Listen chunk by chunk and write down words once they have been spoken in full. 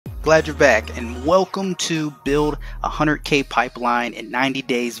Glad you're back, and welcome to Build a 100K Pipeline in 90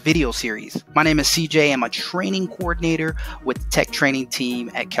 Days video series. My name is CJ. I'm a training coordinator with the tech training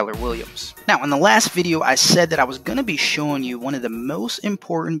team at Keller Williams. Now, in the last video, I said that I was going to be showing you one of the most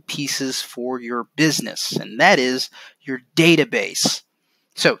important pieces for your business, and that is your database.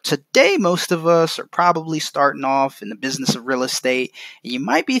 So today, most of us are probably starting off in the business of real estate, and you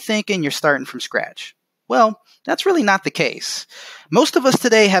might be thinking you're starting from scratch. Well, that's really not the case. Most of us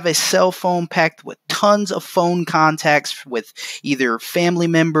today have a cell phone packed with tons of phone contacts with either family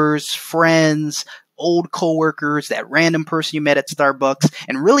members, friends, old coworkers, that random person you met at Starbucks,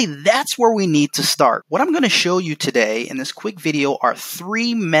 and really that's where we need to start. What I'm going to show you today in this quick video are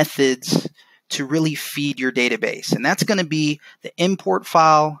 3 methods to really feed your database, and that's going to be the import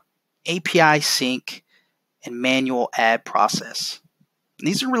file, API sync, and manual add process. And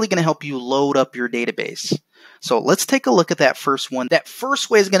these are really going to help you load up your database. So let's take a look at that first one. That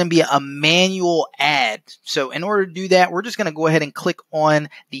first way is going to be a manual add. So in order to do that, we're just going to go ahead and click on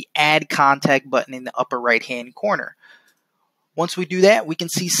the add contact button in the upper right hand corner. Once we do that, we can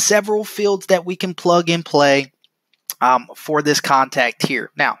see several fields that we can plug and play for this contact here.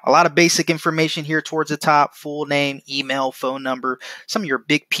 Now, a lot of basic information here towards the top: full name, email, phone number, some of your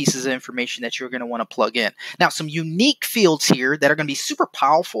big pieces of information that you're going to want to plug in. Now, some unique fields here that are going to be super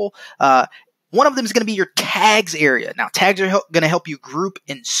powerful. One of them is going to be your tags area. Now, tags are going to help you group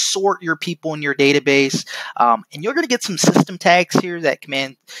and sort your people in your database. And you're going to get some system tags here that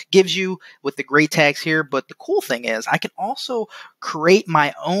Command gives you with the gray tags here. But the cool thing is I can also create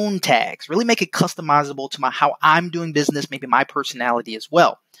my own tags, really make it customizable to how I'm doing business, maybe my personality as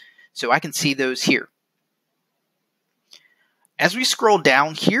well. So I can see those here. As we scroll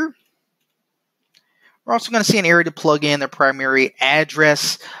down here, we're also going to see an area to plug in their primary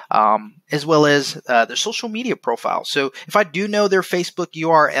address, as well as their social media profile. So if I do know their Facebook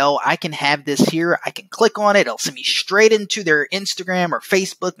URL, I can have this here. I can click on it. It'll send me straight into their Instagram or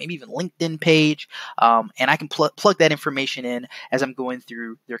Facebook, maybe even LinkedIn page. And I can plug that information in as I'm going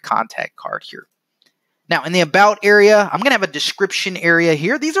through their contact card here. Now, in the About area, I'm going to have a description area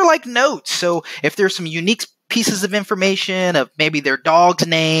here. These are like notes. So if there's some unique pieces of information of maybe their dog's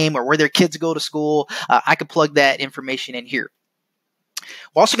name or where their kids go to school, I could plug that information in here.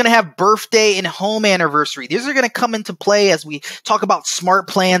 We're also going to have birthday and home anniversary. These are going to come into play as we talk about smart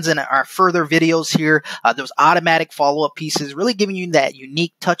plans in our further videos here. Those automatic follow-up pieces, really giving you that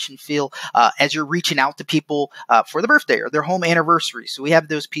unique touch and feel as you're reaching out to people for the birthday or their home anniversary. So we have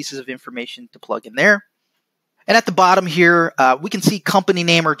those pieces of information to plug in there. And at the bottom here, we can see company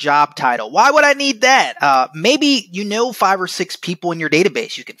name or job title. Why would I need that? Maybe you know 5 or 6 people in your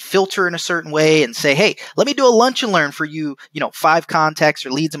database. You can filter in a certain way and say, hey, let me do a lunch and learn for you, 5 contacts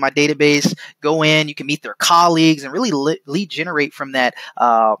or leads in my database. Go in, you can meet their colleagues and really lead generate from that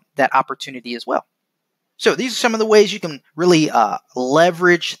opportunity as well. So these are some of the ways you can really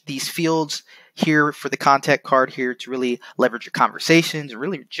leverage these fields here for the contact card here to really leverage your conversations and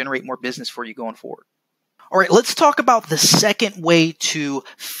really generate more business for you going forward. All right, let's talk about the second way to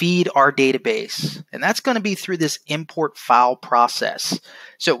feed our database, and that's going to be through this import file process.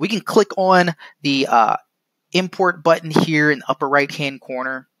 So we can click on the import button here in the upper right-hand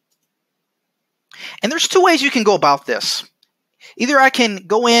corner. And there's 2 ways you can go about this. Either I can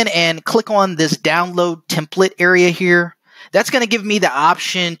go in and click on this download template area here. That's going to give me the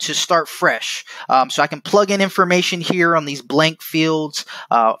option to start fresh. So I can plug in information here on these blank fields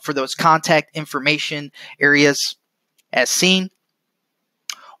for those contact information areas as seen.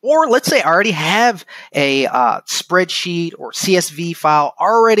 Or let's say I already have a spreadsheet or CSV file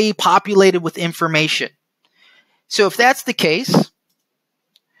already populated with information. So if that's the case,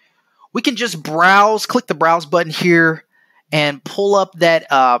 we can just browse, click the browse button here and pull up that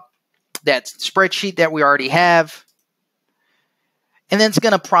spreadsheet that we already have. And then it's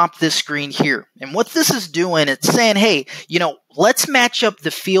going to prompt this screen here. And what this is doing, it's saying, hey, let's match up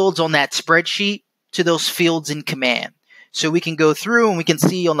the fields on that spreadsheet to those fields in Command. So we can go through and we can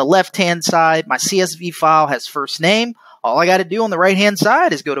see on the left-hand side, my CSV file has first name. All I got to do on the right-hand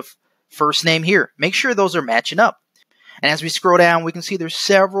side is go to first name here. Make sure those are matching up. And as we scroll down, we can see there's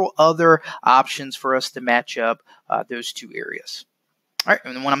several other options for us to match up those 2 areas. All right,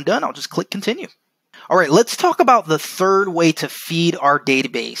 and then when I'm done, I'll just click continue. All right, let's talk about the third way to feed our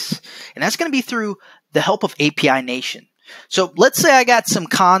database, and that's going to be through the help of API Nation. So let's say I got some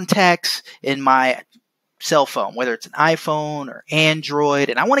contacts in my cell phone, whether it's an iPhone or Android,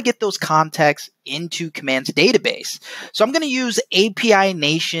 and I want to get those contacts into Command's database. So I'm going to use API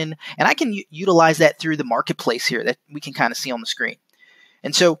Nation, and I can utilize that through the marketplace here that we can kind of see on the screen.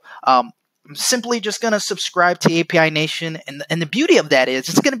 And so I'm simply just going to subscribe to API Nation. And the beauty of that is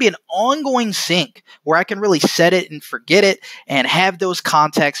it's going to be an ongoing sync where I can really set it and forget it and have those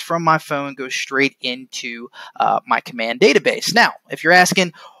contacts from my phone go straight into my command database. Now, if you're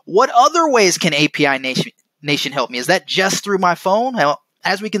asking, what other ways can API Nation help me? Is that just through my phone? Well,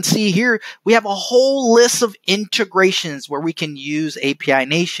 as we can see here, we have a whole list of integrations where we can use API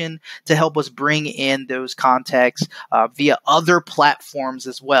Nation to help us bring in those contacts via other platforms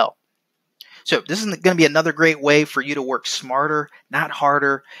as well. So this is going to be another great way for you to work smarter, not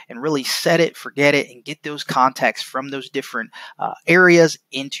harder, and really set it, forget it, and get those contacts from those different areas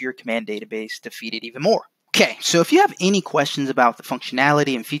into your command database to feed it even more. Okay, so if you have any questions about the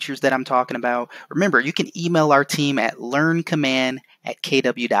functionality and features that I'm talking about, remember, you can email our team at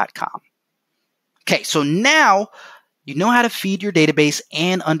learncommand@kw.com. Okay, so now you know how to feed your database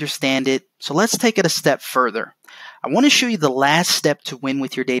and understand it. So let's take it a step further. I want to show you the last step to win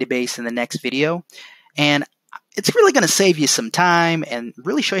with your database in the next video. And it's really going to save you some time and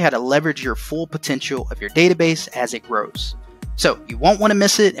really show you how to leverage your full potential of your database as it grows. So you won't want to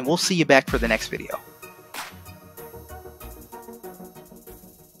miss it, and we'll see you back for the next video.